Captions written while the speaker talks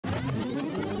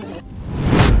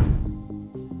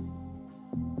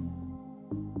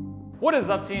What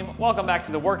is up, team? Welcome back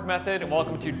to the Werkd Method and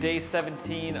welcome to day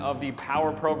 17 of the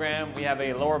power program. We have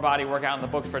a lower body workout in the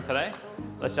books for today.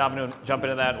 Let's jump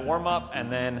into that warm up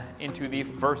and then into the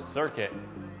first circuit.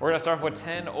 We're gonna start with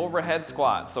 10 overhead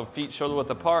squats. So feet shoulder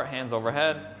width apart, hands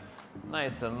overhead,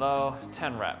 nice and low,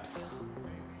 10 reps.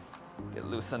 Get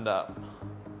loosened up.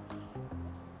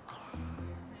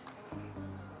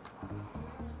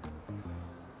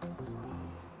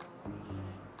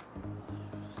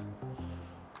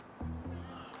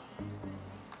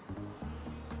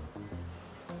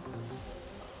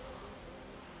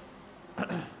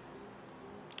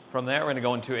 From there, we're gonna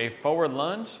go into a forward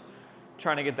lunge,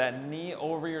 trying to get that knee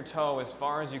over your toe as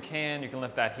far as you can. You can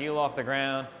lift that heel off the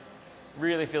ground.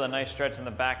 Really feel a nice stretch in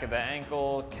the back of the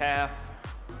ankle, calf,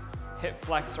 hip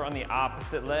flexor on the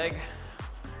opposite leg.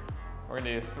 We're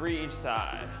gonna do 3 each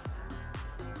side.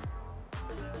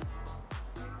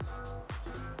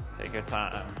 Take your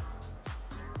time.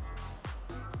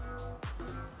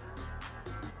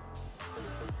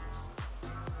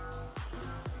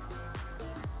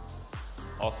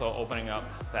 Also opening up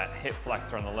that hip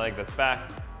flexor on the leg that's back.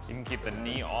 You can keep the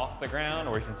knee off the ground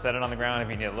or you can set it on the ground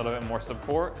if you need a little bit more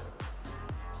support,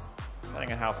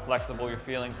 depending on how flexible you're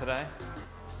feeling today.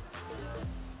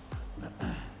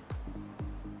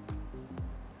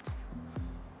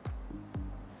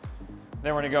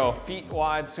 Then we're gonna go feet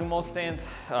wide sumo stance,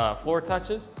 floor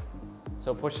touches.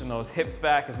 So pushing those hips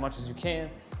back as much as you can.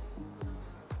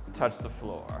 Touch the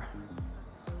floor.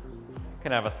 You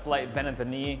can have a slight bend at the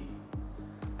knee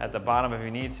at the bottom if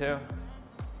you need to.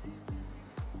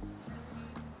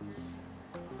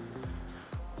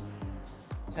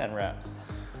 Ten reps.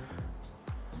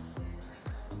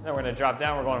 Then we're gonna drop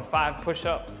down. We're going 5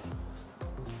 push-ups,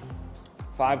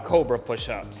 5 cobra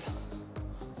push-ups.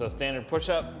 So standard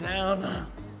push-up, down,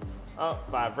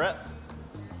 up, 5 reps.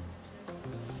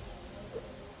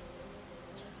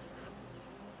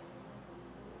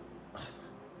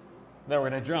 Then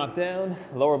we're gonna drop down.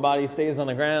 Lower body stays on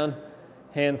the ground.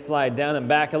 Hands slide down and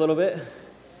back a little bit.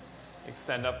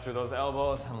 Extend up through those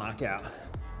elbows and lock out.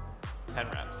 10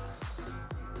 reps.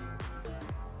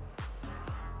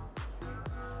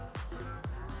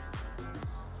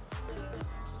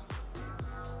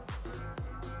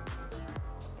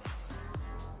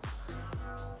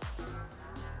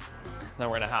 Then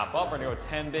we're gonna hop up. We're gonna go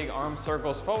 10 big arm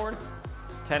circles forward,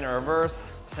 10 in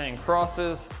reverse, 10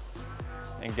 crosses,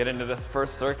 and get into this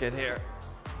first circuit here.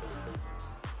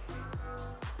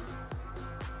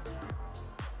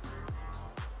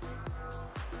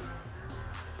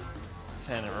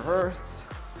 10 in reverse.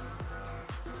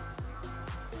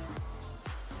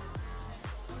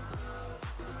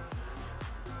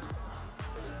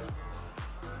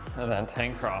 And then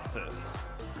 10 crosses.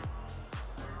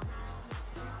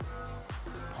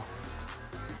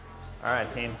 All right,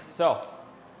 team. So,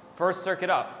 first circuit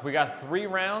up. We got 3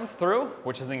 rounds through,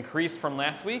 which has increased from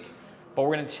last week, but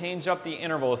we're gonna change up the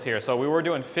intervals here. So we were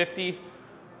doing 50,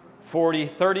 40,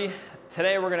 30.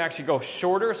 Today we're gonna actually go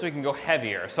shorter so we can go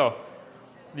heavier. So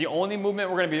the only movement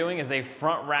we're gonna be doing is a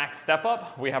front rack step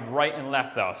up. We have right and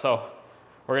left though. So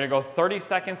we're gonna go 30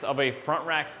 seconds of a front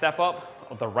rack step up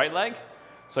with the right leg.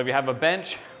 So if you have a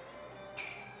bench,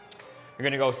 you're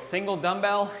gonna go single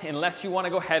dumbbell unless you wanna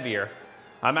go heavier.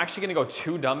 I'm actually gonna go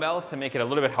 2 dumbbells to make it a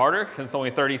little bit harder because it's only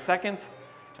 30 seconds.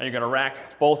 And you're gonna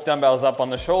rack both dumbbells up on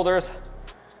the shoulders,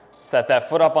 set that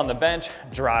foot up on the bench,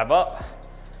 drive up,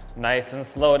 nice and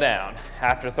slow down.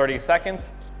 After 30 seconds,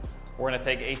 we're gonna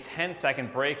take a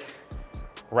 10-second break,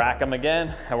 rack them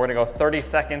again, and we're gonna go 30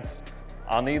 seconds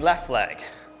on the left leg.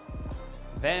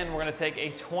 Then we're gonna take a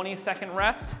 20-second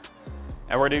rest,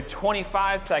 and we're gonna do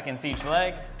 25 seconds each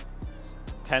leg,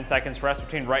 10 seconds rest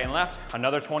between right and left,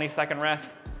 another 20-second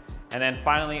rest, and then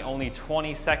finally only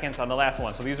 20 seconds on the last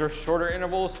one. So these are shorter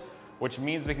intervals, which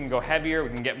means we can go heavier, we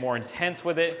can get more intense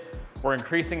with it. We're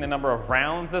increasing the number of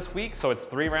rounds this week, so it's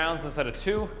 3 rounds instead of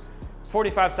 2.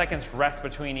 45 seconds rest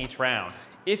between each round.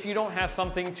 If you don't have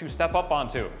something to step up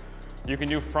onto, you can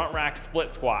do front rack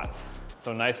split squats.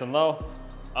 So nice and low,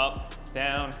 up,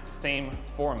 down, same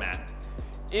format.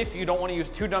 If you don't want to use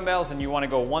 2 dumbbells and you want to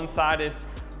go one-sided,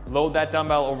 load that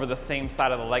dumbbell over the same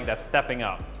side of the leg that's stepping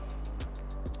up.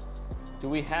 Do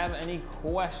we have any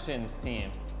questions,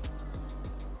 team?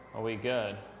 Are we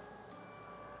good?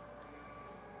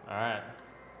 All right,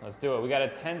 let's do it. We got a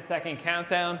 10-second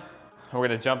countdown. We're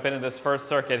gonna jump into this first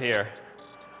circuit here.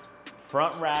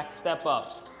 Front rack step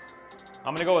ups.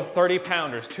 I'm gonna go with 30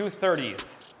 pounders, 2 30s.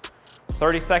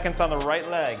 30 seconds on the right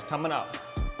leg, coming up.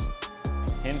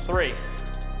 In 3,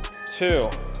 2,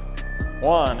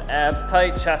 1. Abs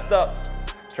tight, chest up.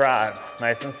 Drive,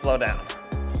 nice and slow down.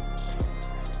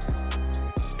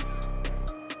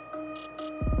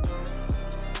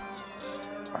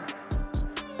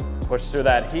 Push through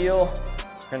that heel.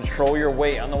 Control your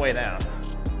weight on the way down.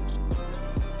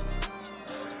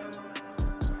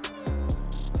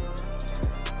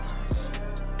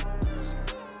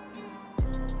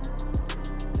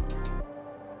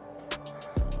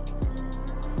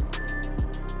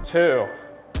 Two,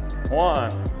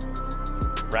 one.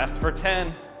 Rest for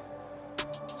 10.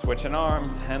 Switching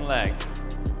arms and legs.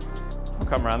 I'll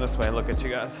come around this way and look at you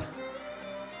guys.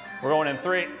 We're going in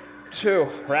 3, 2,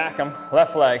 rack them,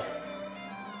 left leg.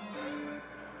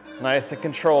 Nice and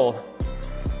controlled.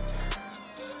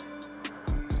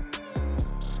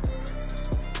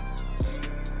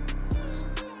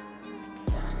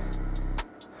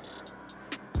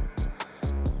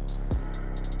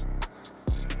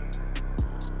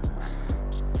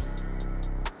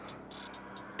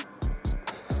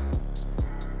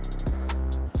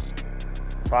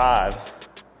 Five,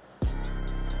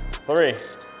 3,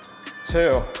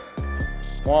 2,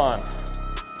 1.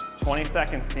 20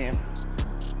 seconds, team.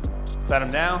 Set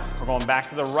them down. We're going back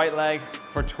to the right leg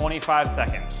for 25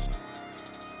 seconds.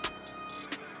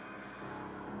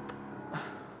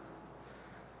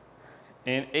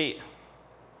 In 8.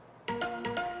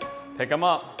 Pick them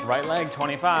up. Right leg,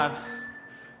 25,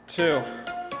 2,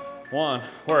 1.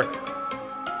 Work.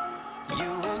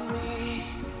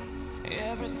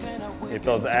 Keep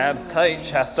those abs tight,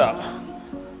 chest up.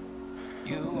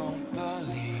 You won't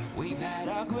believe we've had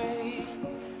our gray,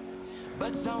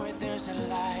 but somewhere there's a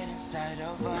light inside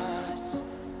of us.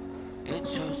 It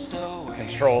shows the way.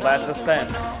 Control that descent.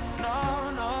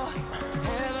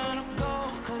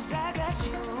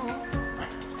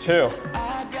 Two,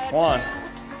 1.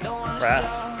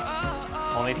 Rest.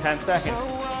 Only 10 seconds.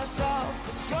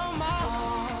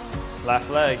 Left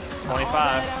leg,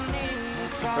 25,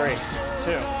 3,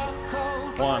 2,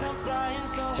 1.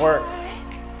 Work.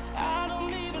 I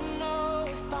don't even know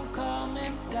if I'm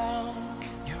coming down.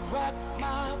 You rock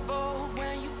my boat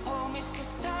when you hold me so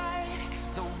tight.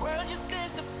 The world just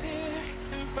disappears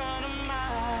in front of my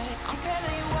eyes. I'm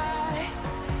telling you why.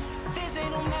 This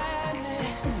ain't no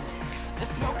madness. The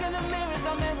smoke in the mirrors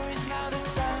are memories. Now the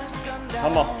sun's gone down.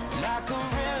 Come on.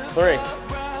 3,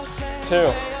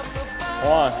 2,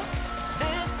 1.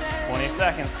 20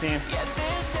 seconds, team.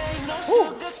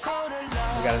 Woo.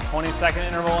 We got a 20-second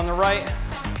interval on the right.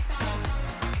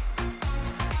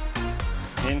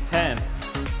 In 10.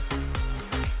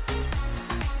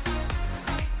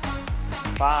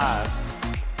 5.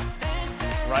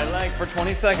 Right leg for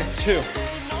 20 seconds. 2,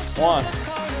 1.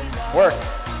 Work.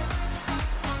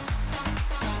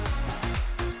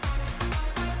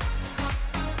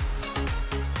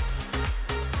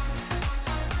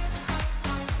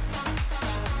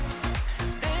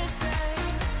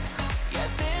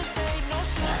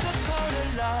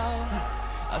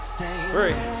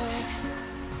 Three,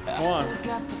 1.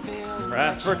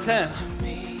 Rest for 10.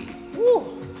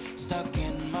 Woo.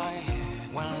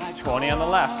 20 on the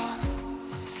left.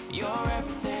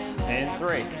 In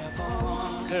 3,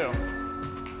 2.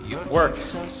 Work.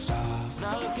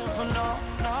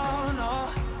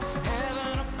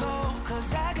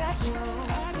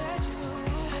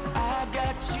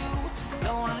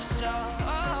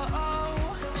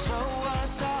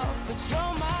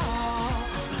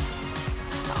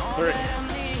 Three,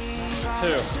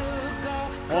 2,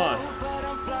 1.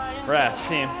 Rest,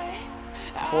 team.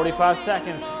 45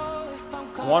 seconds.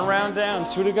 1 round down,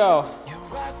 2 to go.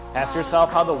 Ask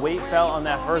yourself how the weight felt on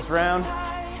that first round.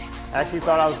 I actually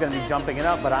thought I was going to be jumping it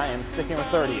up, but I am sticking with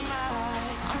 30s.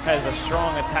 Has a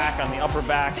strong attack on the upper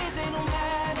back,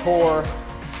 core,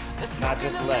 not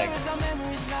just legs.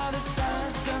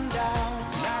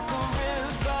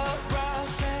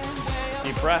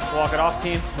 Deep breath, walk it off,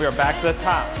 team. We are back to the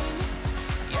top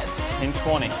in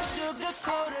 20.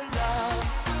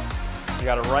 You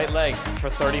got a right leg for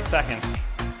 30 seconds.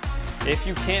 If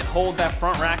you can't hold that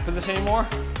front rack position anymore,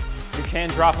 you can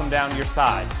drop them down to your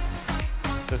side.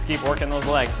 Just keep working those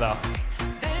legs though.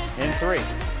 In 3,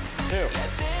 2,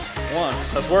 1,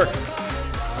 let's work.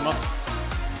 Come on.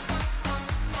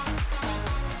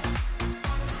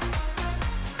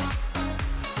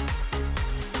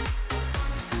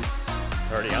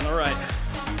 On the right.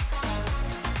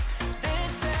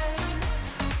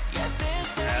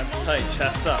 Abs tight,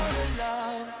 chest up.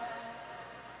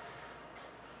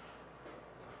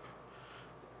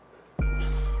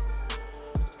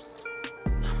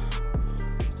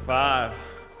 5,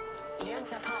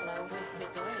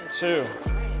 2,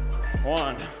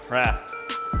 1. Rest.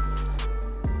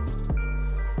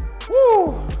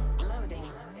 Woo!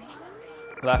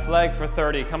 Left leg for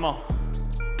 30. Come on.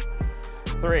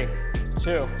 3,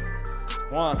 2,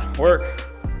 1. Work.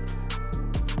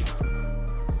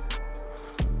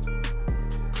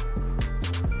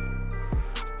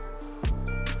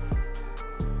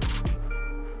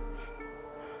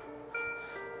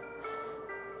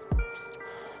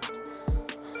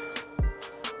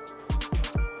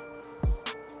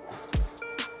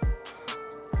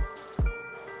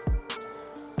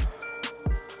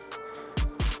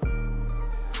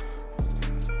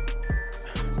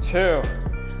 2,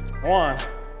 1.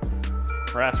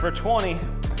 Rest for 20,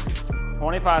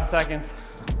 25 seconds.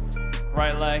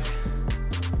 Right leg.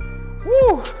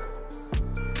 Woo!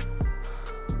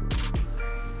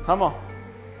 Come on.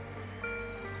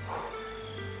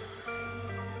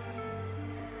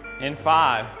 In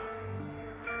 5,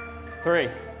 3,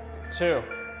 2,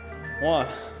 1.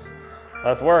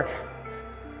 Let's work.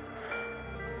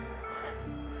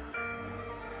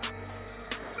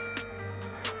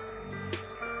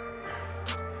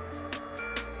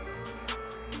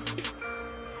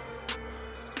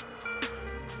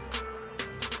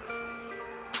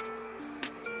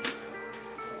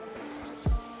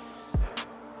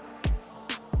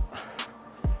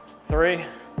 Three,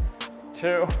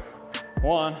 2,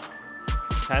 1.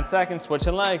 10 seconds,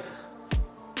 switching legs.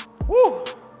 Woo!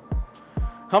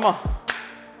 Come on.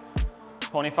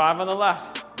 25 on the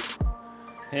left.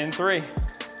 In 3,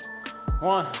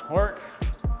 1, work.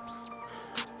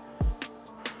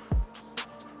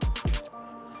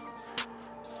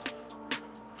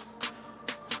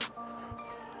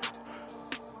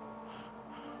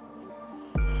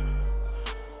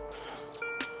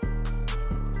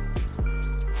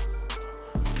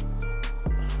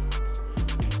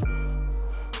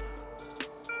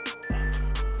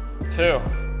 Two,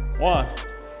 1,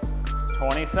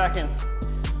 20 seconds,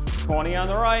 20 on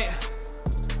the right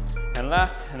and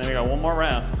left, and then we got one more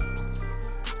round.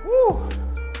 Woo!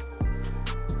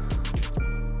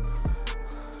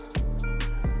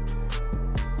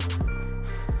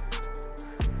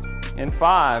 In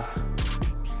 5,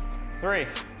 3,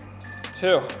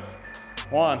 2,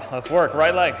 1, let's work,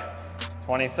 right leg,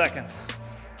 20 seconds.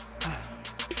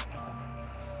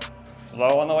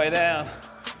 Slow on the way down.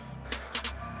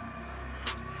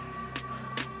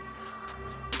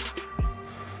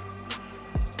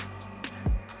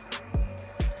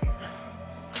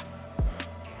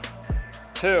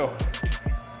 Two,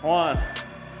 1,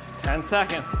 10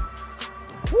 seconds.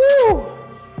 Woo!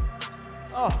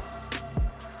 Oh.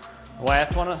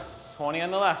 Last one, 20 on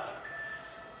the left.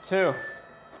 2,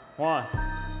 1,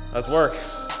 let's work.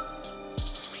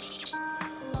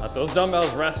 Let those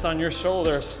dumbbells rest on your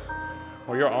shoulders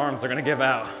or your arms are gonna give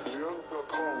out.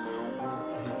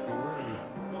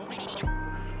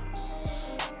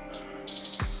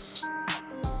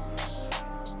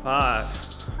 5,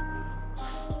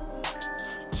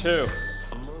 2,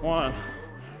 1,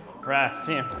 rest,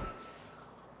 team.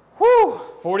 Woo!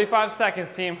 45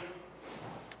 seconds, team.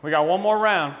 We got one more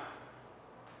round.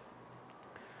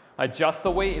 Adjust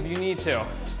the weight if you need to.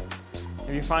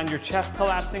 If you find your chest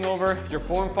collapsing over, your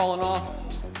form falling off,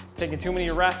 taking too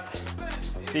many rests,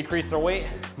 decrease the weight,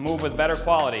 move with better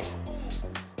quality.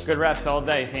 Good reps all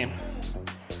day, team.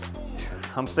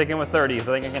 I'm sticking with 30,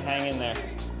 so I think I can hang in there.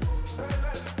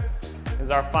 This is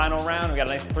our final round. We got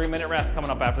a nice 3-minute rest coming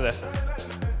up after this.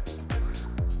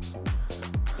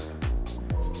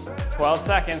 12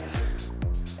 seconds.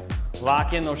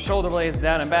 Lock in those shoulder blades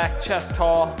down and back, chest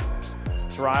tall.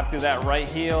 Drive through that right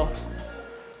heel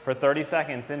for 30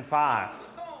 seconds in 5,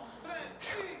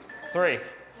 3,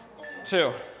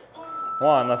 2,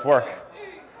 1. Let's work.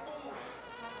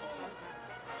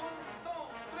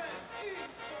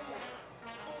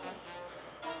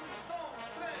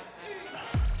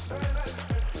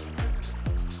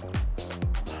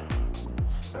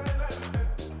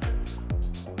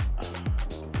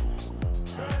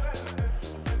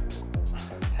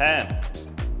 Ten.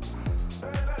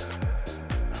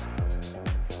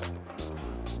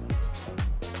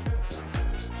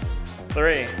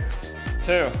 3,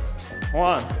 2,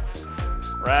 1.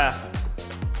 Rest.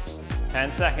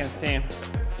 10 seconds, team.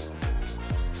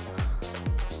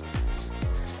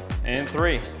 In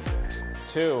 3,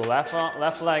 2,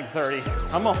 left leg 30.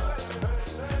 Come on.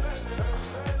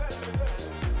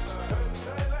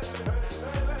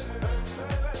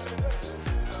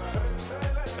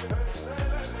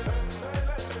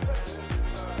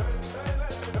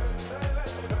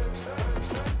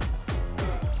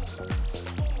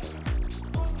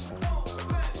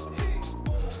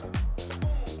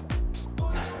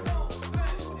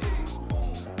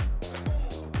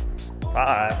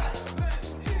 Five,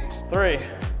 3,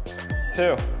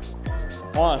 2,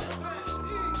 1.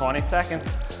 20 seconds.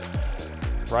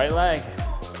 Right leg.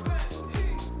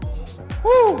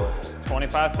 Woo!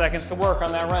 25 seconds to work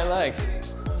on that right leg.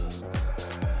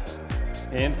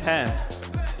 In 10.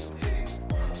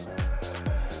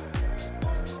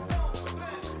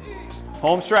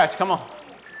 Home stretch, come on.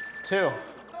 2,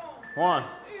 1,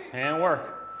 and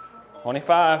work.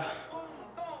 25.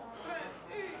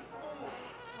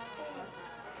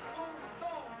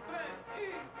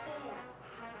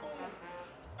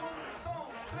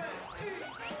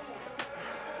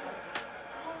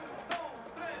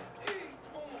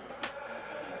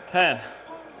 10.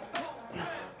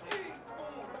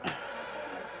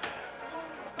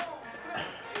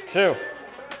 2,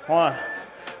 1,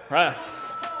 rest.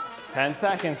 10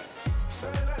 seconds.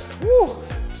 Woo.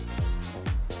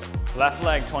 Left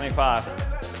leg, 25.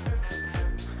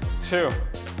 2,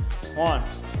 1,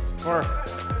 work.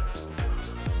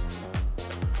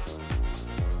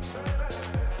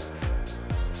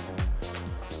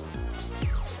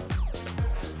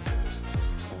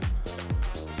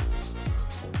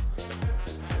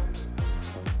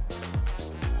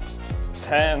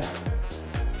 Ten.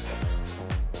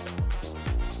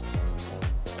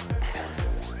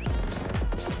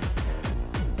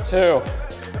 2,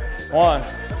 1,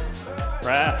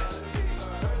 rest.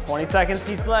 20 seconds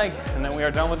each leg, and then we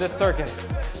are done with this circuit.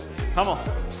 Come on.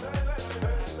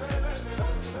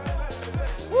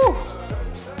 Woo.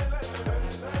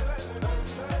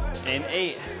 In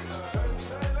 8,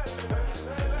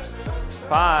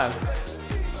 5,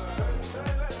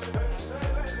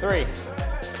 3,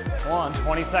 1,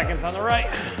 20 seconds on the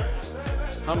right.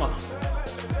 Come on.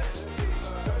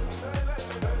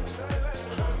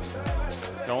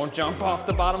 Don't jump off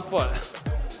the bottom foot.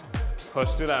 Push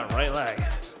through that right leg.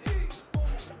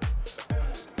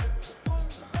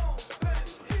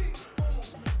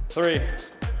 3,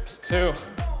 2,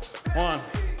 1,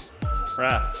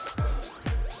 rest.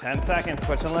 10 seconds,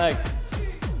 switching leg.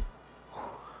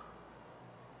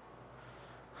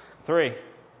 3,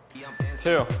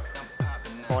 2,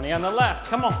 20 on the left,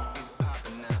 come on.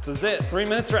 This is it, 3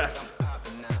 minutes rest.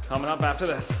 Coming up after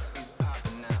this.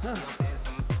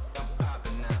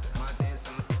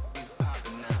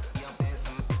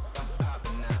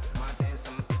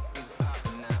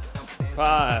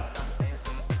 5,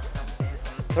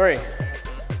 3,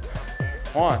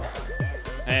 1,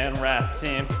 and rest,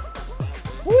 team.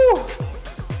 Woo!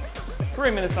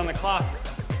 3 minutes on the clock.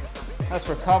 Let's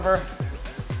recover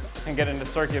and get into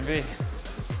circuit B.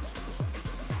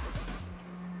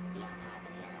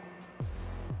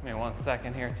 Give me 1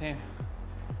 second here, team.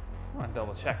 I want to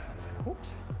double check something. Oops.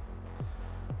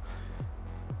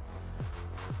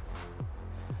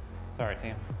 Sorry,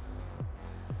 team.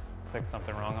 Clicked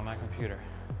something wrong on my computer.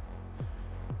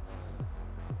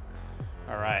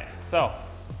 All right, so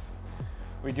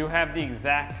we do have the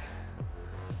exact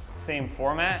same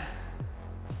format.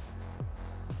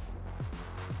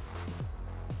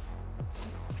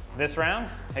 This round,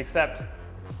 except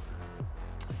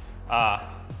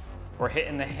we're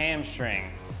hitting the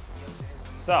hamstrings.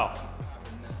 So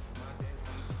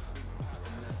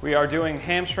we are doing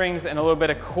hamstrings and a little bit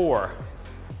of core.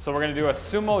 So we're gonna do a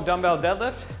sumo dumbbell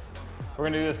deadlift. We're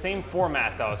gonna do the same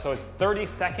format though. So it's 30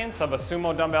 seconds of a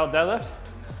sumo dumbbell deadlift.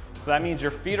 So that means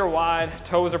your feet are wide,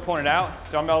 toes are pointed out,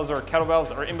 dumbbells or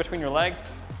kettlebells are in between your legs,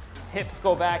 hips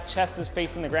go back, chest is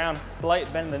facing the ground,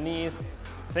 slight bend in the knees.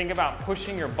 Think about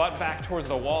pushing your butt back towards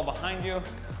the wall behind you,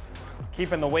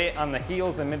 keeping the weight on the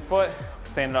heels and midfoot,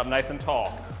 standing up nice and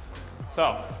tall.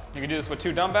 So you can do this with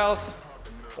 2 dumbbells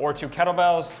or 2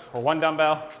 kettlebells or 1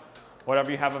 dumbbell,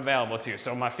 whatever you have available to you.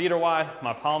 So my feet are wide,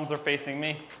 my palms are facing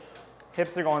me,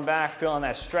 hips are going back, feeling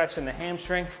that stretch in the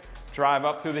hamstring, drive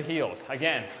up through the heels.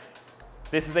 Again,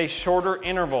 this is a shorter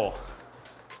interval,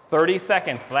 30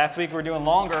 seconds. Last week we were doing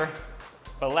longer,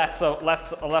 but less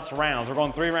rounds. We're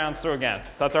going 3 rounds through again.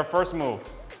 So that's our first move.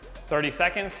 30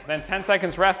 seconds, then 10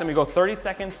 seconds rest, and we go 30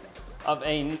 seconds of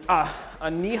a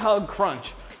knee hug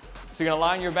crunch. So you're gonna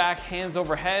lie on your back, hands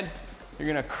overhead. You're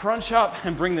gonna crunch up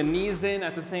and bring the knees in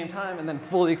at the same time and then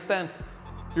fully extend.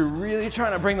 You're really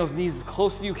trying to bring those knees as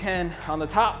close as you can on the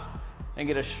top and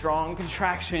get a strong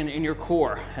contraction in your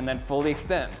core and then fully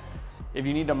extend. If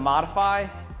you need to modify,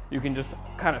 you can just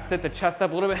kind of sit the chest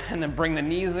up a little bit and then bring the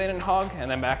knees in and hug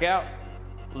and then back out,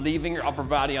 leaving your upper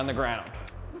body on the ground.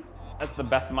 That's the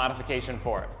best modification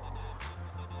for it.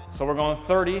 So we're going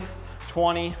 30,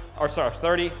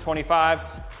 25,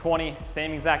 20,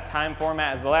 same exact time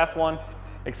format as the last one,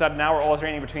 except now we're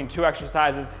alternating between 2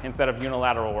 exercises instead of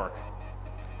unilateral work.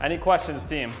 Any questions,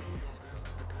 team?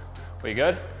 We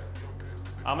good?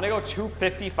 I'm gonna go 2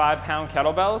 55-pound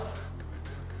kettlebells.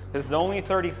 This is only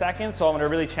 30 seconds, so I'm gonna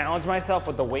really challenge myself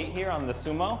with the weight here on the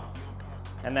sumo,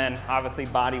 and then obviously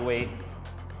body weight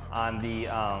on the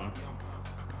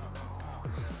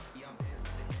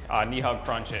knee hug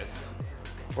crunches.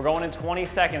 We're going in 20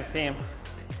 seconds, team.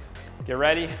 Get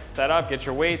ready, set up, get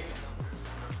your weights.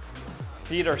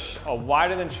 Feet are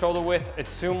wider than shoulder width. It's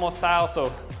sumo style,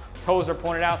 so toes are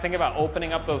pointed out. Think about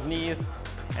opening up those knees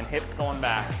and hips going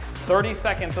back. 30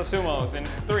 seconds of sumos in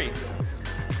 3,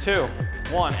 2,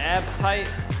 1. Abs tight.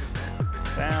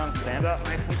 Down, stand up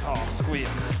nice and tall.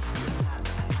 Squeeze.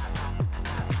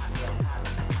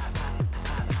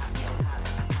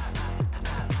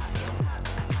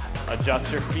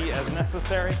 Adjust your feet as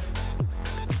necessary.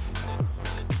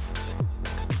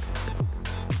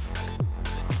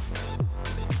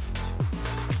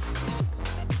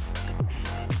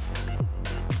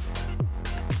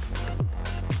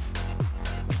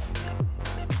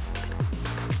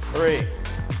 Three,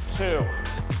 two,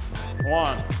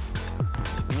 one.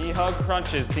 Knee hug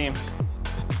crunches, team.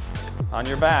 On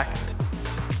your back.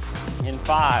 In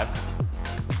 5,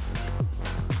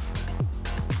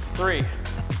 3,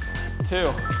 2,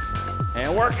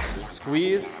 and work.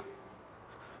 Squeeze,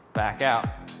 back out.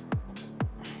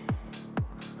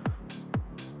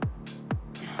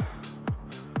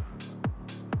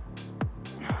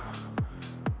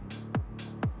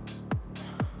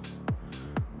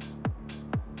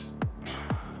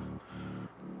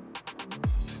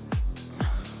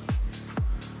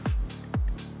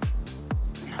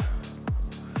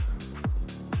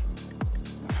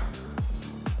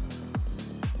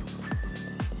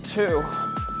 Two,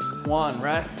 one,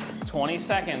 rest, 20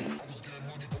 seconds.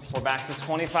 We're back to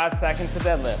 25 seconds to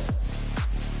deadlifts.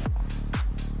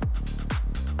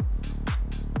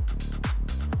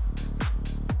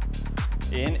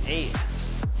 In 8,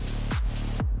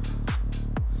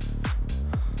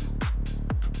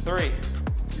 3,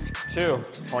 2,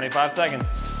 25 seconds.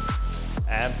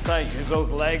 Abs tight, use those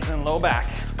legs and low back.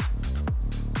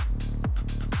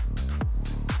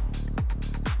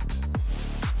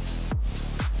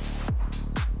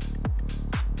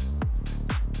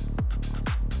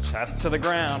 Chest to the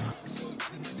ground,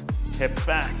 hips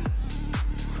back.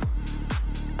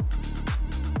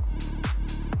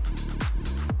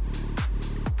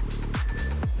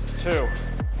 Two,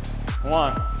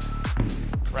 one,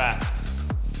 rest.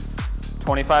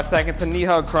 25 seconds of knee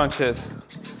hug crunches.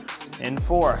 In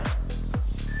 4,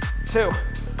 2,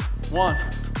 1,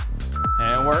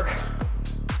 and work.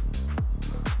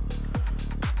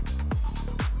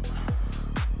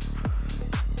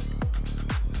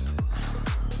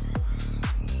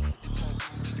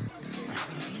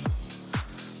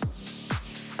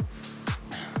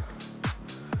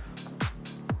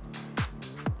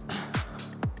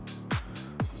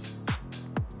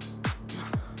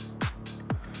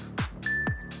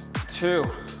 Two,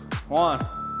 one,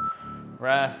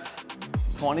 rest.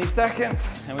 20 seconds,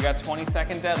 and we got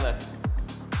 20-second deadlift.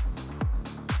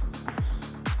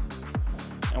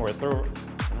 And we're through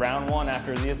round 1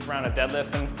 after this round of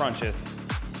deadlifts and crunches.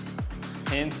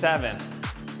 In 7,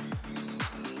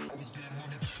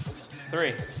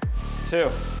 3, 2,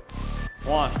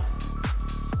 1,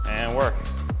 and work.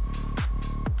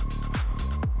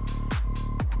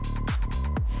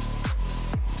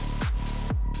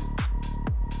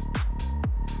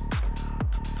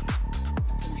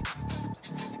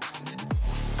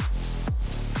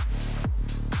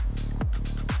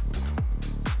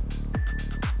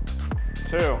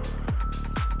 Two,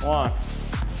 one,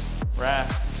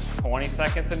 rest. 20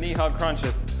 seconds of knee hug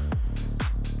crunches.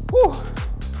 Woo.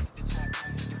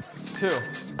 2,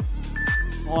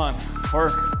 1,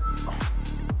 work.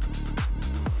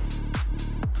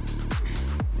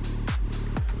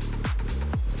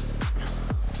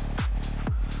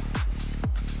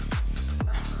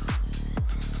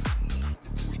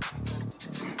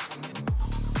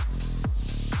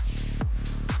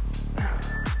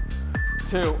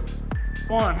 Two,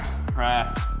 1,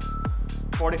 rest.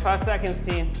 45 seconds,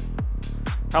 team.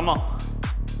 Come on.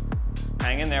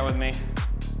 Hang in there with me.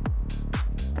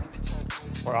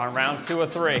 We're on round 2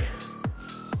 of 3.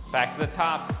 Back to the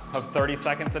top of 30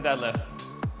 seconds of deadlifts.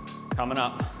 Coming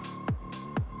up.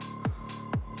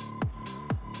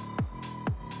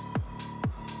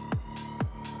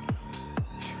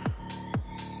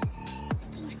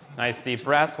 Nice deep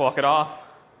breaths, walk it off.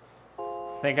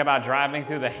 Think about driving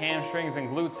through the hamstrings and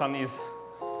glutes on these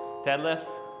deadlifts.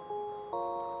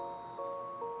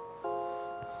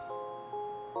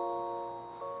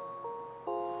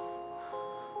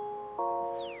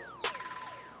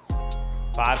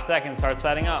 Five seconds, start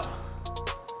setting up.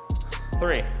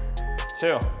 3,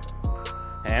 2,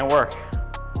 and work.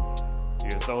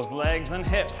 Use those legs and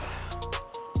hips.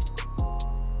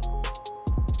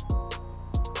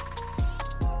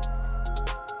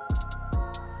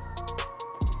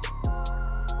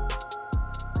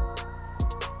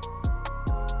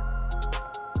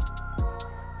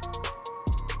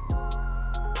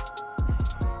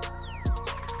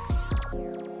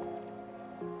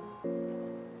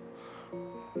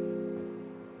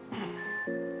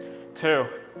 Two,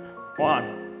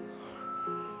 1,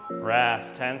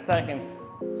 rest, 10 seconds.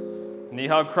 Knee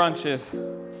hug crunches.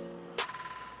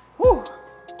 Woo.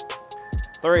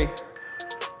 3,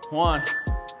 1,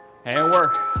 and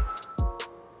work.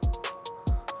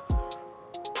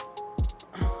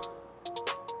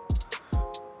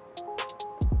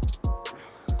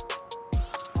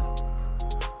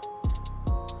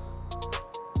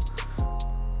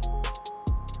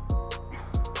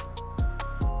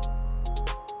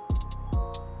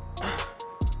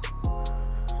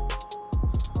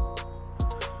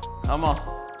 Come on.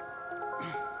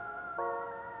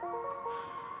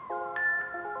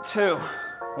 2,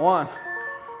 1,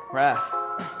 rest.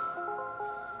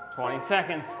 20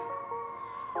 seconds.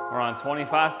 We're on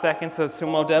 25 seconds of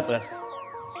sumo deadlifts.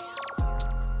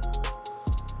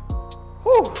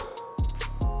 Whew.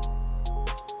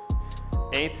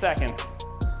 8 seconds.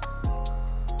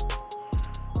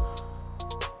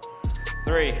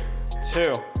 3,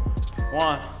 2,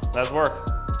 1, let's work.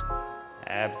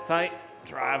 Abs tight,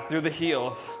 drive through the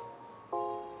heels.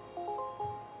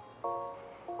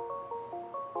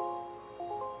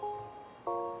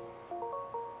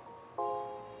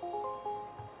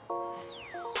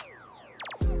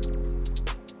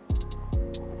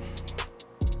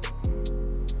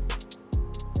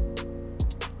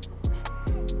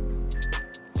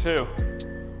 Two,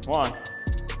 1,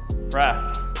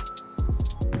 rest.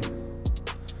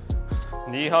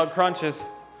 Knee hug crunches.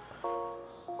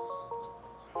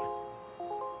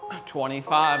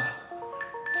 25,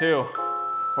 2,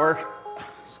 work,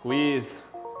 squeeze.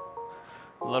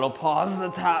 A little pause at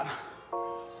the top.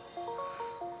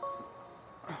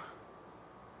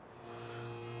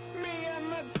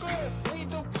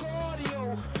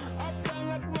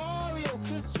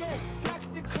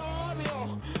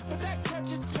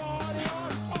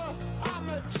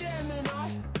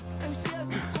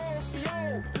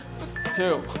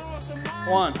 Two,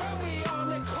 1,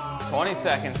 20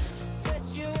 seconds.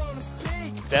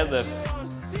 Deadlifts.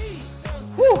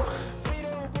 Whew.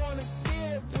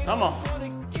 Come on.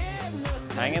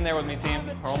 Hang in there with me, team.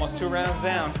 We're almost 2 rounds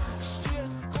down.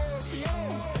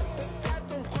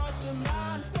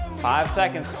 5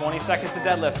 seconds, 20 seconds to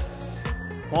deadlift.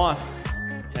 1,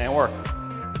 and work.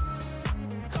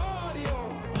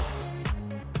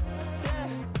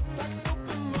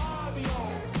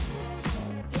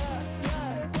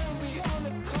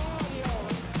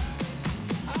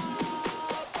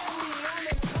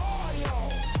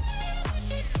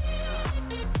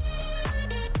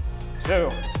 Two,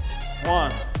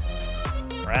 1,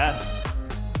 rest.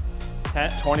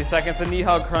 20 seconds of knee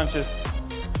hug crunches.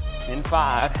 In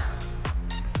 5,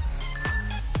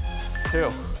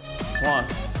 2, 1,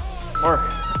 work.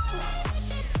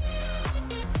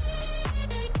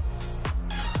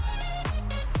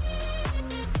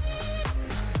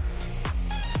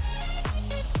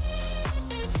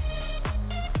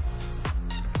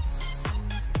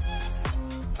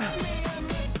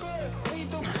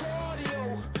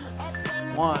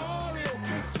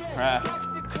 Rest.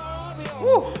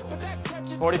 Woo.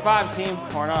 45, team.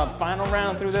 We're on a final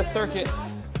round through this circuit.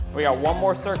 We got one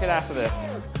more circuit after this.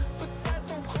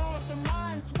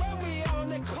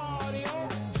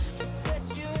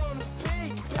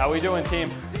 How we doing, team?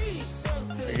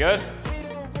 We good?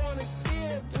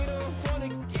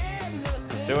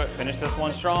 Let's do it. Finish this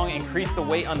one strong. Increase the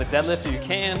weight on the deadlift if you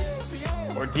can,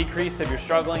 or decrease if you're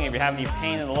struggling, if you have any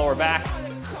pain in the lower back.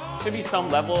 Should be some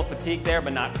level of fatigue there,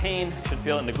 but not pain. Should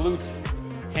feel it in the glutes,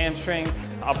 hamstrings,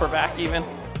 upper back even.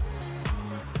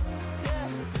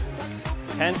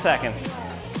 10 seconds.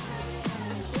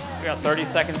 We got 30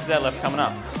 seconds of deadlift coming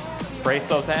up. Brace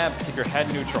those abs, keep your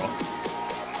head neutral.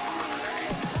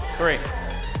 3,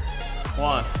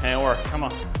 1, and work, come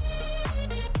on.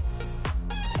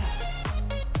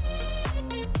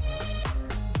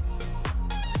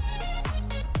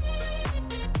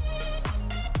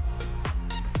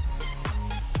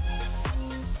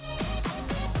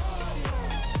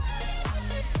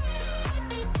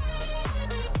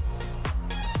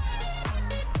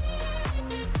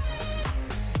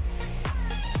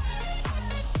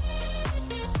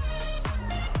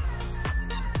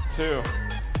 Two,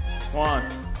 1.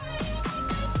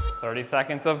 30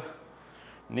 seconds of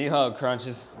knee hug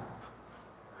crunches.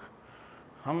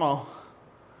 Come on.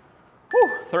 Woo.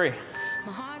 3,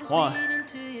 1,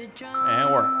 and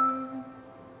work.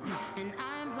 And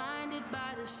I'm blinded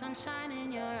by the sunshine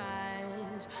in your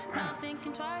eyes. Not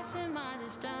thinking twice in my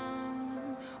this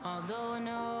down. Although I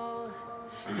know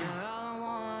you're all I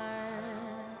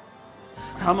want.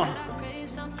 Come on. I crave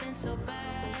something so bad.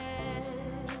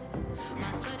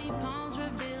 My sweaty palms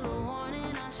reveal a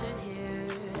warning I should hear.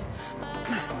 But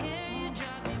I don't care, you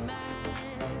drive me mad.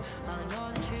 I'll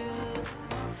ignore the truth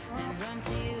and run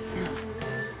to you.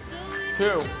 So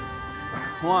 2,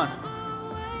 1,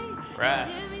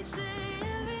 rest.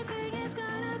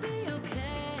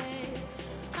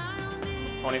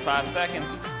 25 seconds.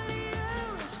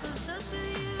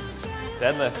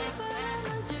 Deadlift.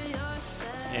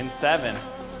 In 7.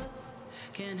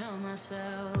 Can't help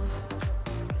myself.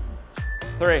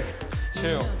 3,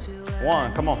 2,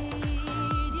 1, come on.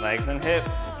 Legs and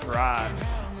hips, drive.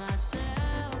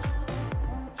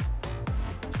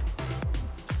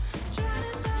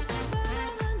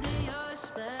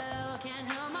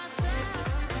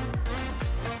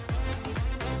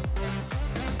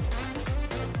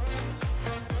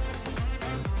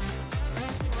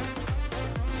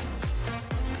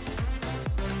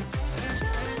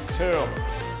 2,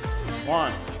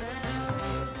 1.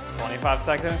 25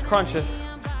 seconds, crunches.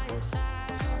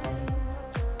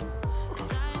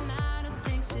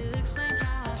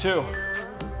 2,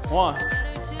 1,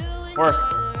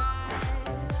 work.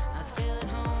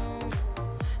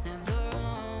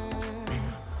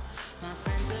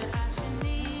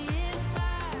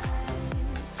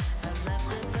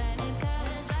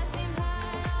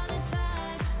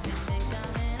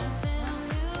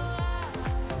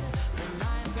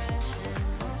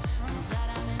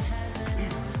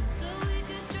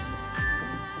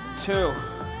 Two,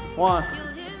 one,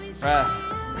 rest.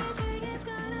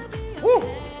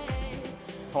 Woo!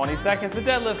 20 seconds of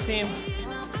deadlift, team.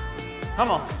 Come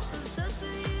on.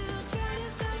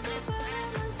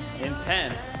 In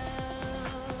 10.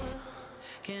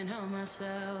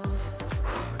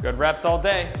 Good reps all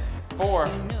day. 4,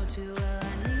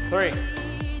 3,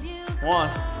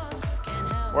 1,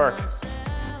 work.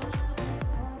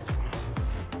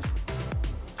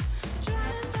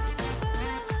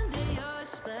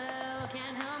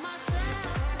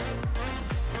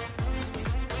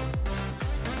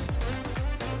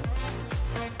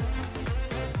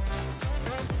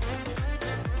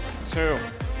 Two,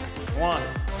 1,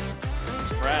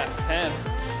 rest, 10,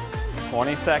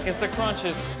 20 seconds of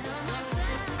crunches.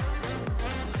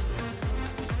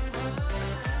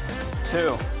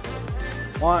 2,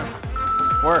 1,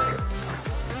 work.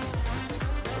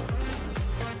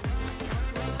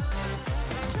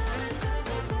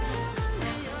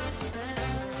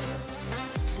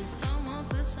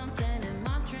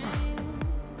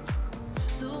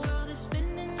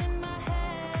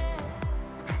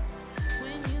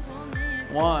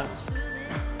 One,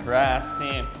 rest,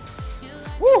 team.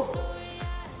 Woo!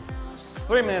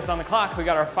 3 minutes on the clock. We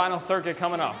got our final circuit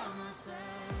coming up.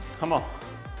 Come on.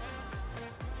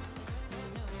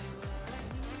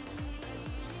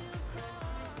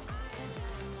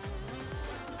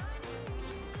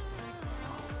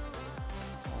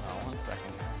 Hold on 1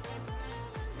 second.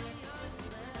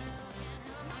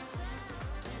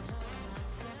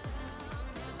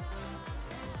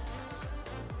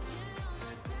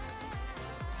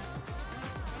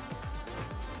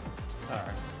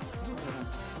 Sorry.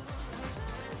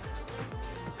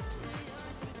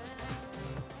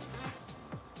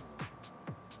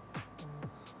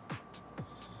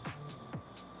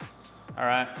 All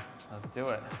right, let's do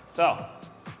it. So,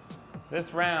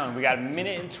 this round, we got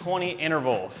 1:20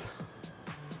 intervals.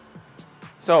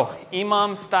 So,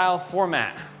 imam style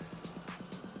format.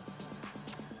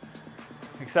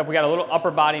 Except we got a little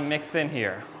upper body mixed in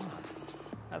here.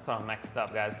 That's why I'm mixed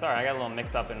up, guys. Sorry, I got a little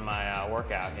mix up in my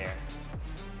workout here.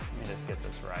 Let me just get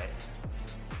this right.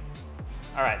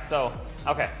 All right, so,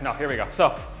 okay, no, here we go.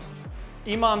 So,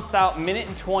 imam style,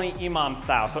 1:20 imam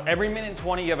style. So every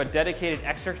 1:20, you have a dedicated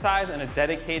exercise and a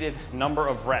dedicated number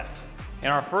of reps. In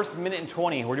our first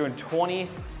 1:20, we're doing 20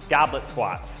 goblet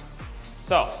squats.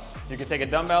 So, you can take a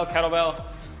dumbbell, kettlebell,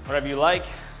 whatever you like.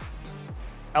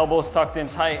 Elbows tucked in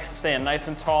tight, staying nice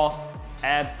and tall,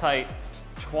 abs tight,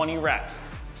 20 reps.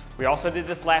 We also did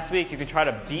this last week. You can try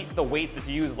to beat the weight that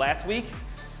you used last week.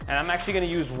 And I'm actually gonna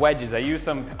use wedges. I used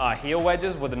some heel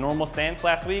wedges with a normal stance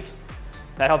last week.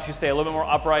 That helps you stay a little bit more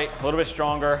upright, a little bit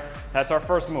stronger. That's our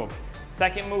first move.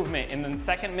 Second movement in the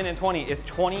second 1:20 is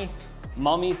 20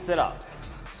 mummy sit-ups.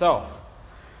 So,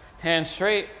 hands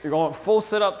straight, you're going full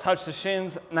sit-up, touch the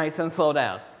shins, nice and slow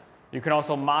down. You can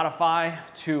also modify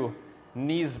to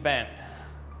knees bent,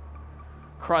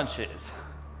 crunches.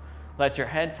 Let your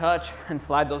head touch and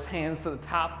slide those hands to the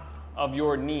top of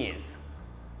your knees.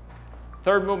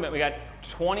 Third movement, we got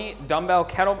 20 dumbbell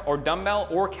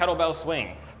or kettlebell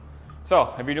swings.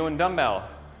 So if you're doing dumbbell,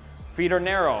 feet are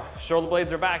narrow, shoulder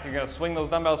blades are back, you're gonna swing those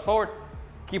dumbbells forward,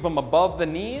 keep them above the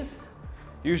knees,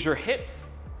 use your hips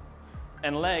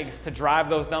and legs to drive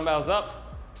those dumbbells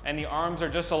up, and the arms are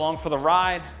just along for the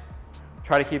ride.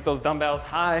 Try to keep those dumbbells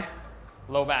high,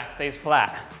 low back stays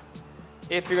flat.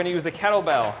 If you're gonna use a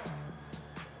kettlebell,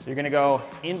 you're gonna go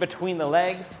in between the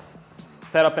legs,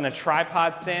 set up in a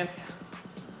tripod stance,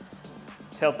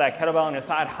 tilt that kettlebell on your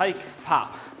side, hike,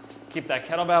 pop. Keep that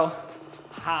kettlebell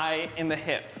high in the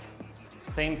hips.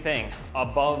 Same thing,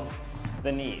 above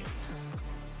the knees.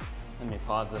 Let me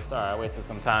pause this. Sorry, I wasted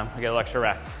some time. I get a little extra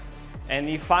rest. And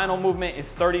the final movement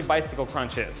is 30 bicycle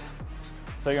crunches.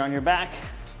 So you're on your back,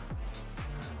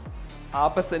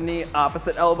 opposite knee,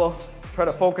 opposite elbow. Try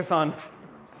to focus on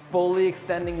fully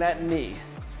extending that knee.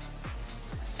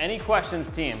 Any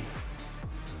questions, team?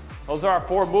 Those are our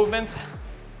 4 movements.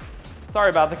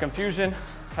 Sorry about the confusion.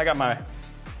 I got my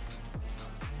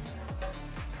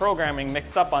programming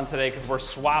mixed up on today because we're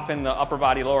swapping the upper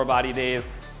body, lower body days.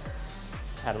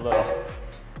 Had a little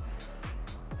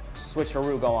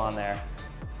switcheroo go on there.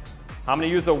 I'm gonna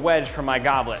use a wedge for my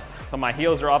goblets. So my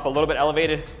heels are up a little bit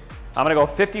elevated. I'm gonna go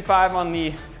 55 on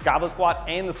the goblet squat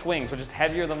and the swings, which is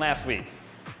heavier than last week.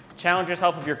 Challenge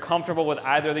yourself if you're comfortable with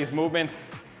either of these movements.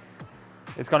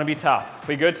 It's gonna be tough.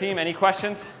 We good, team? Any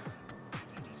questions?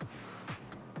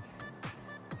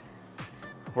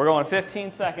 We're going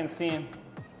 15 seconds, team.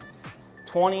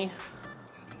 20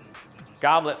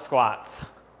 goblet squats.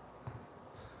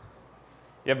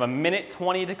 You have a minute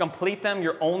 20 to complete them.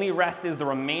 Your only rest is the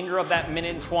remainder of that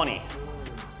minute and 20.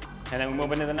 And then we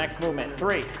move into the next movement.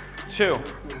 3, 2,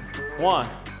 1.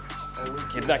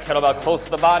 Keep that kettlebell close to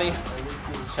the body.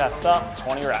 Chest up,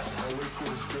 20 reps.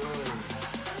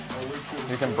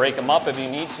 You can break them up if you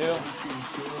need to.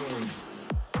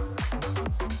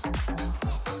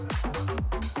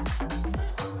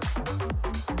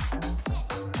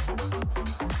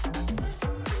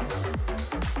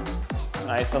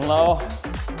 Nice and low.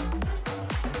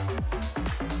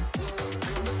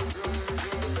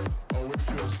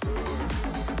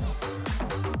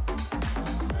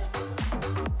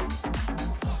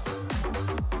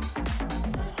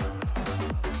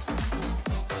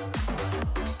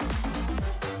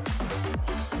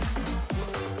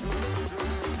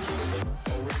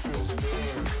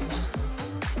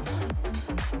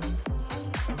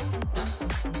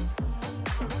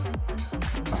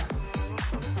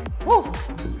 Woo.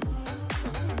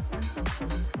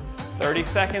 30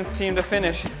 seconds, team, to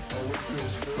finish.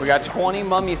 We got 20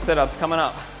 mummy sit-ups coming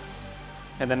up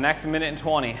in the next minute and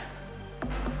 20.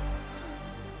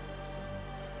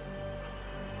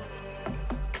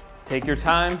 Take your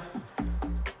time.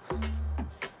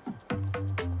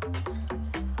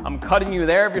 I'm cutting you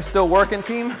there if you're still working,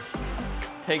 team.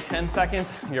 Take 10 seconds,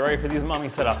 get ready for these mummy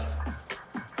sit-ups.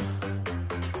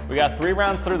 We got 3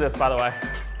 rounds through this, by the way.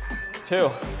 2.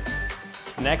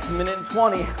 Next minute and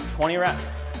 20, 20 reps.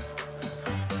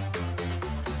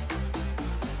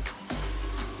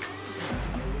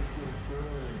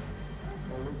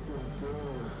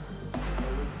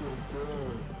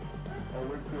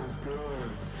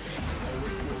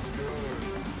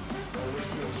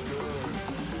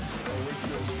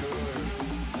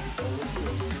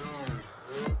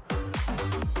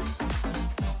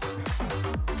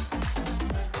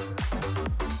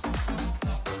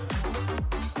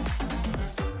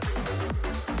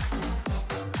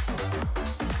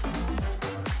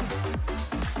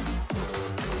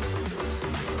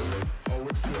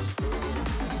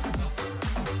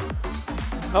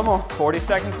 Come on, 40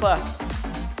 seconds left.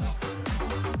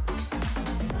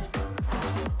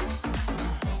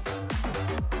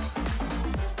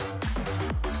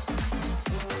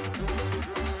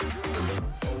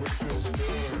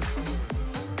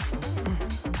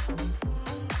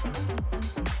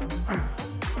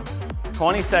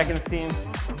 "20 seconds, team.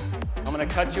 I'm gonna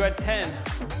cut you at 10.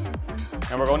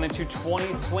 And we're going into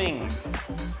 20 swings,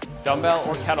 dumbbell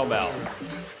or kettlebell.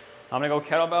 I'm gonna go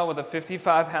kettlebell with a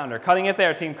 55-pounder. Cutting it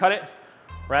there, team, cut it.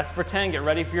 Rest for 10, get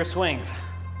ready for your swings.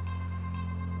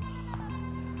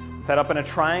 Set up in a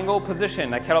triangle position.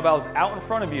 That kettlebell is out in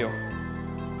front of you.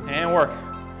 And work.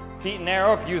 Feet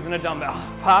narrow if using a dumbbell.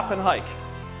 Pop and hike.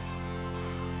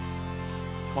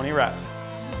 20 reps.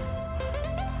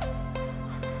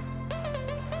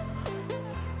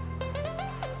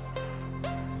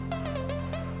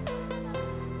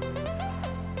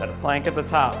 Set a plank at the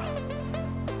top.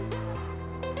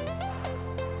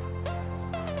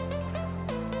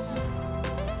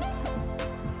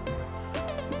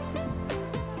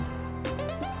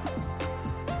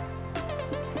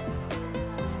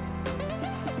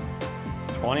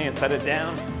 And set it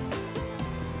down.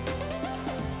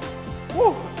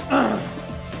 Woo.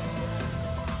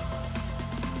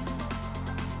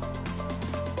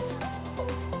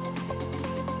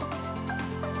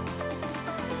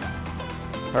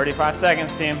 35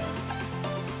 seconds, team.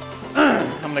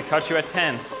 I'm gonna cut you at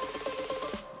 10.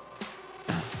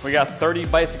 We got 30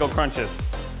 bicycle crunches.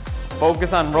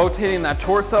 Focus on rotating that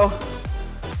torso,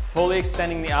 fully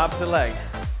extending the opposite leg.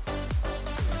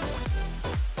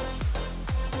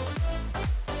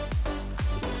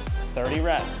 30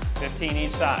 reps, 15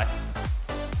 each side.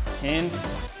 In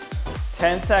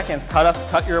 10 seconds,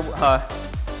 cut your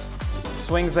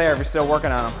swings there if you're still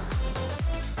working on them.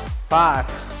 5,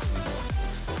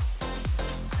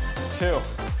 2,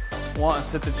 1,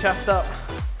 sit the chest up,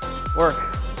 work.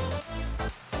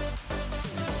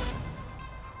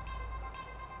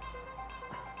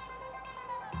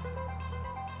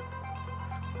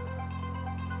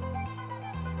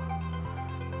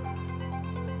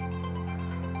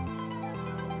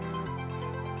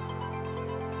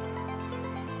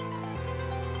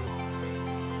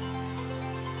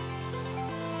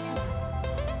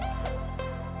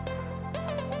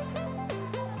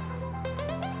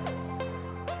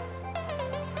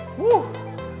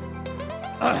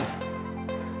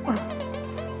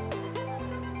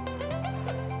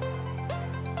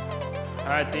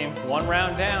 right, team, 1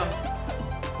 round down.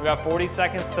 We got 40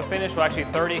 seconds to finish, well actually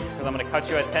 30, because I'm gonna cut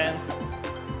you at 10.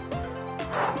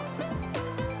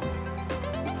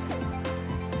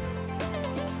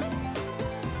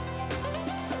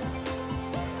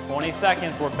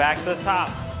 Seconds, we're back to the top.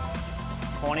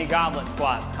 20 goblet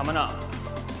squats coming up.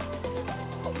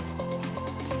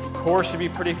 Core should be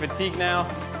pretty fatigued now.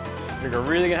 You're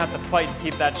really gonna have to fight to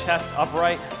keep that chest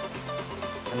upright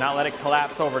and not let it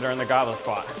collapse over during the goblet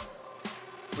squat.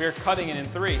 We are cutting it in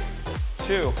 3,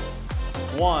 2,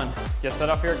 1. Get set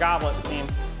up for your goblets, team.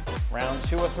 Round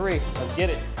 2 of 3, let's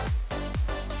get it.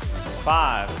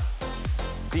 5,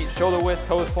 feet shoulder width,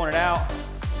 toes pointed out.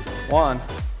 1,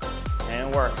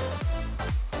 and work.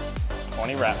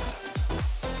 20 reps.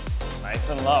 Nice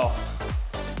and low.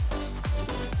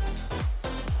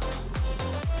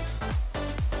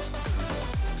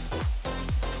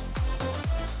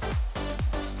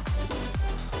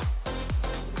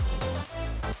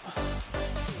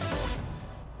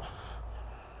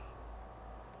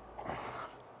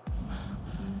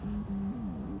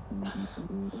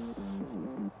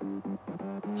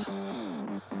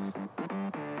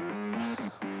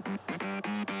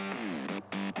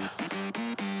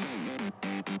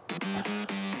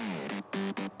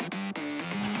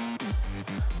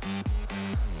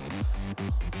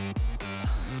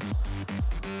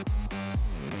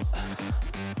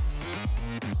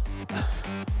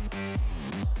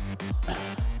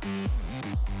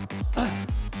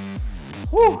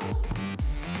 Woo!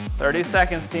 30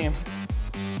 seconds, team.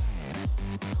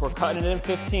 We're cutting it in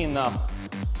 15 though.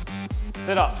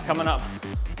 Sit-ups coming up.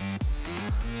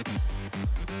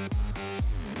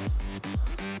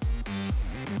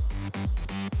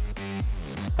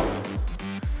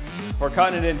 We're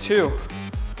cutting it in 2,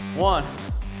 1.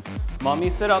 Mummy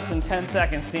sit-ups in 10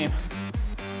 seconds, team.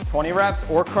 20 reps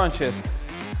or crunches.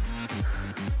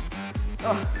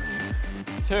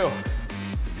 2,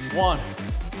 1.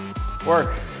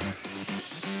 Work.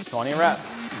 20 reps.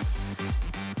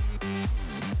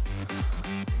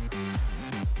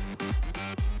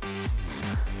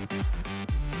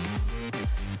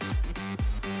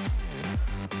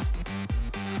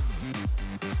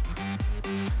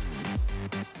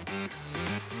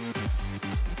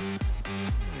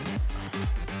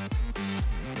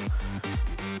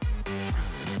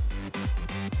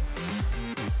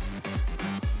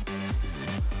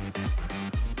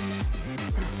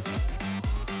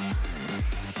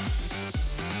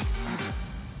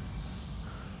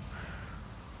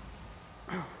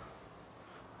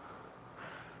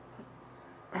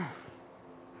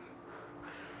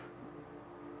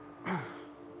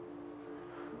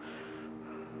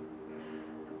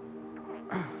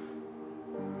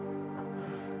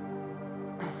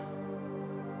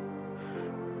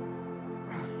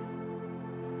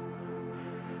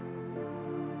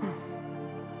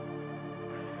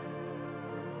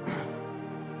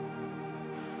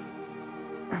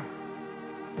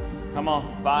 Come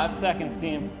on, 5 seconds,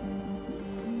 team.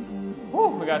 Woo,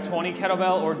 we got 20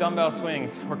 kettlebell or dumbbell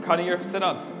swings. We're cutting your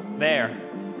sit-ups there.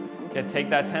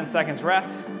 Take that 10 seconds rest.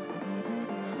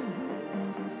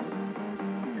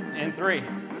 In 3,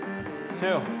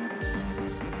 2,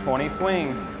 20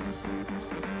 swings.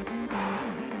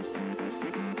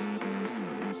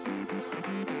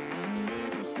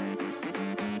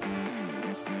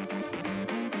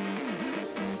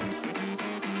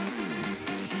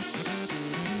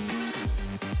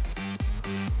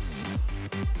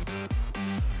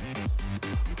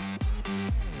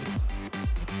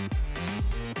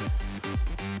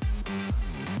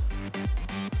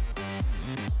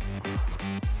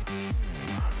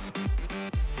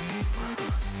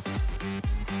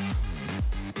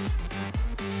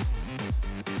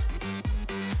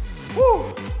 Woo!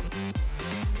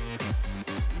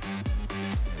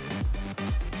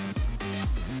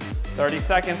 30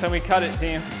 seconds and we cut it,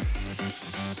 team.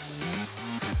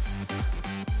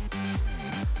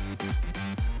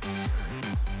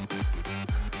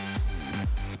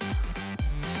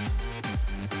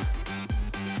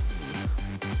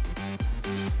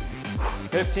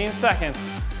 $15 seconds.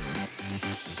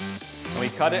 And we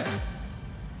cut it.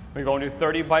 We go and do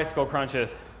 30 bicycle crunches.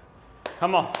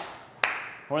 Come on.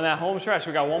 We're in that home stretch.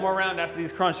 We got one more round after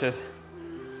these crunches.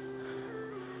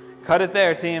 Cut it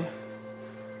there, team.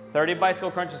 30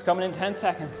 bicycle crunches coming in 10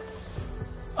 seconds.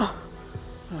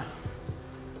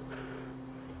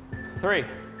 3,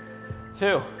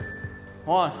 2,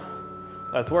 1.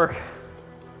 Let's work.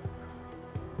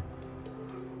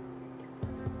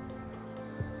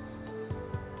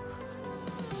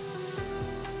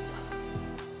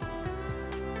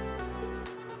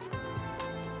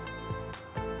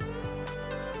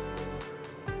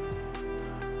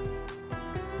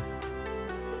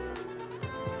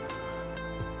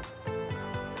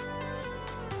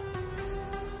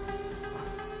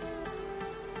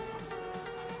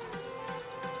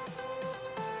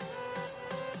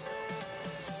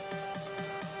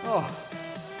 Oh.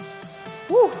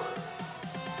 Woo.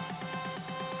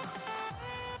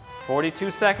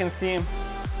 42 seconds, team.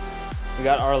 We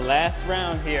got our last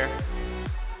round here.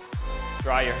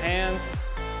 Dry your hands.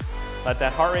 Let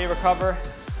that heart rate recover.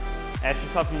 Ask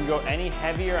yourself if you can go any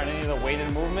heavier on any of the weighted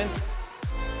movements.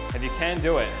 If you can,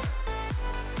 do it.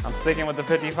 I'm sticking with the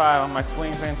 55 on my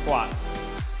swings and squats.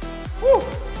 Woo!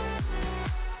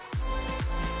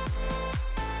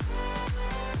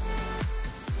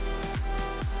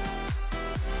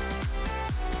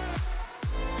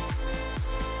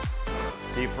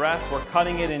 Deep breath. We're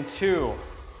cutting it in 2,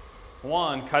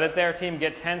 1. Cut it there, team.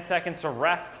 Get 10 seconds to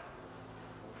rest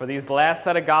for these last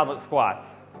set of goblet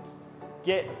squats.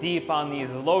 Get deep on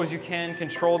these, as low as you can.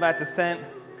 Control that descent.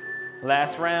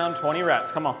 Last round, 20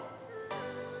 reps. Come on.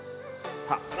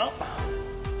 Pop it up.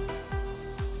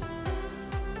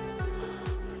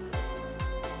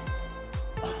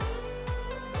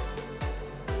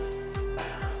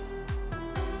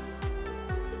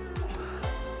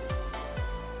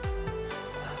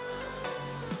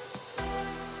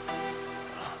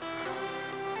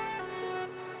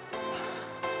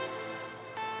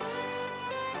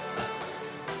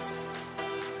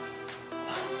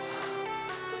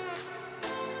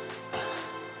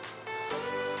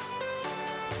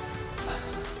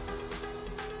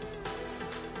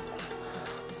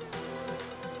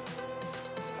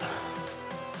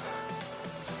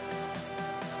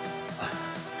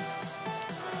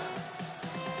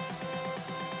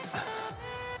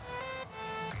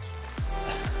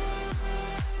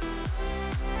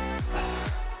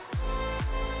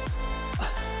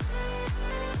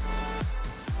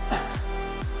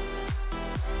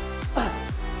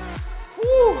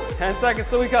 Woo! 10 seconds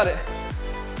till we cut it.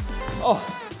 Oh,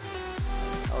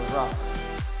 that was rough.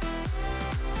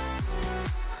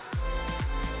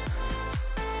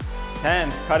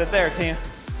 10, cut it there, team.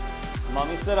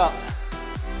 Mummy sit up.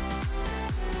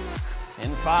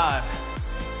 In 5,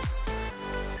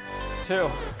 2,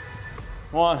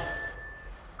 1,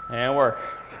 and work.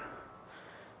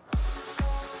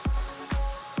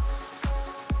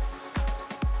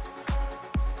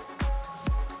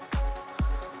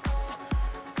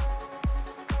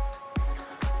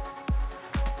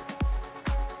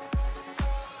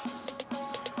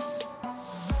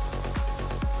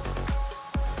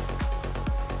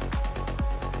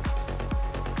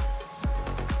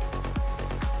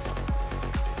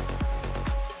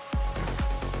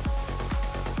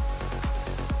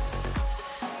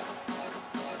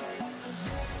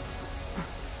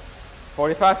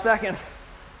 "45 seconds.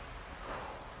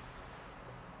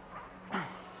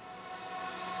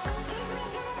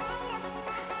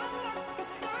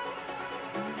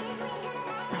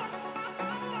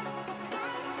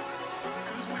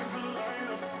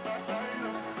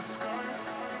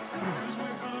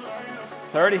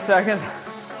 "30 seconds.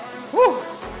 Woo.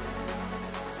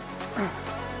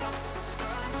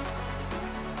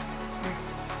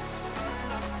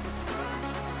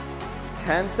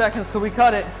 10 seconds till we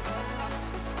cut it.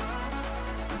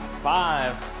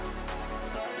 5,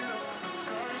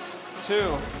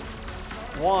 2,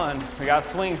 1. We got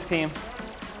swings, team.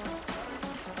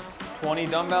 20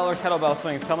 dumbbell or kettlebell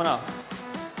swings coming up.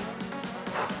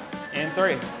 In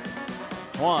 3,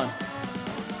 1,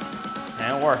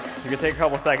 and work. You can take a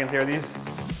couple seconds here. These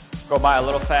go by a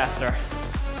little faster.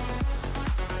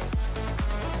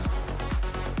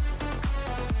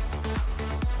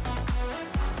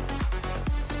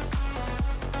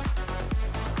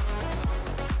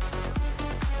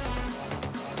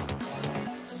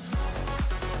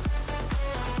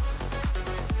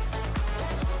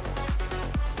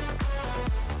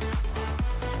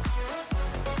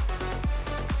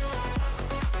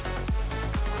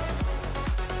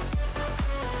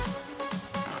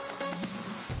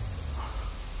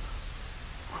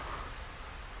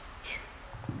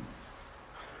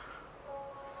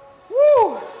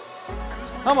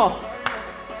 Come on.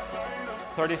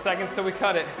 30 seconds till we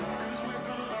cut it.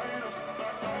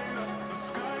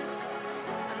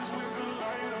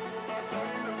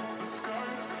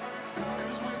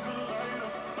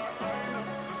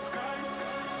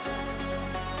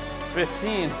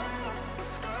 "15.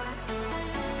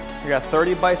 We got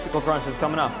 30 bicycle crunches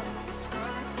coming up.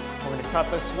 We're gonna cut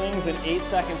the swings in 8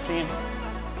 seconds, team.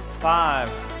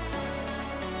 5.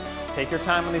 Take your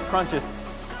time on these crunches.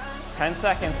 10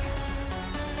 seconds.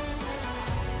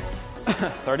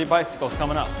 30 bicycles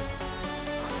coming up.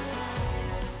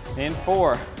 In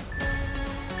 4,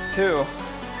 2,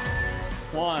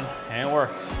 1, and work.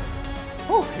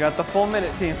 Whew, you got the full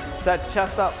minute, team. Set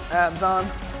chest up, abs on.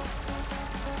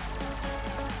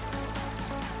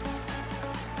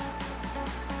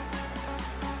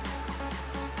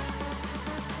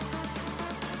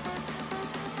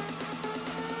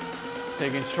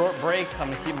 Taking short breaks.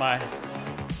 I'm gonna keep my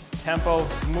tempo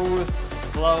smooth,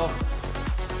 slow.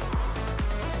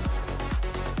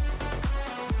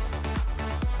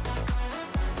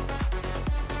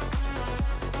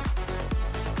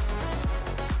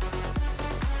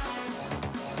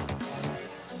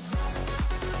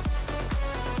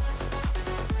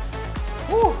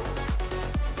 Woo.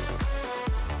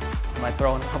 Might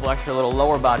throw in a couple extra little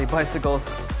lower body bicycles.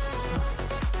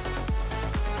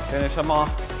 Finish them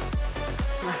off.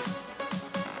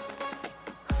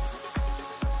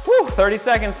 Woo, 30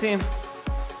 seconds, team.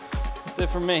 That's it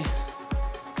for me.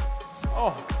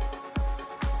 Oh,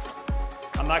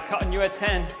 I'm not cutting you at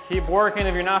 10. Keep working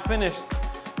if you're not finished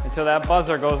until that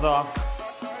buzzer goes off.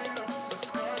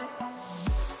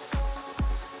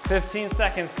 15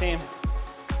 seconds, team.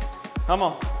 Come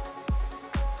on.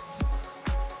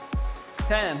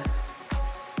 10,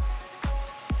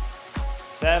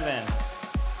 7,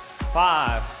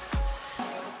 5,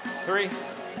 3,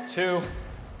 2,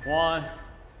 1,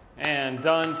 and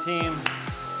done, team.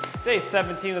 Day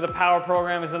 17 of the power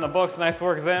program is in the books. Nice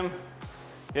work, Zim.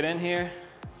 Get in here.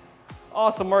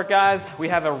 Awesome work, guys. We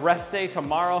have a rest day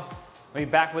tomorrow. We'll be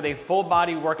back with a full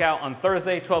body workout on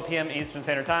Thursday, 12 p.m. Eastern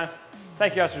Standard Time.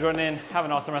 Thank you guys for joining in. Have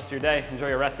an awesome rest of your day. Enjoy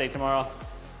your rest day tomorrow.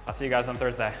 I'll see you guys on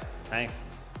Thursday. Thanks.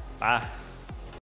 Bye.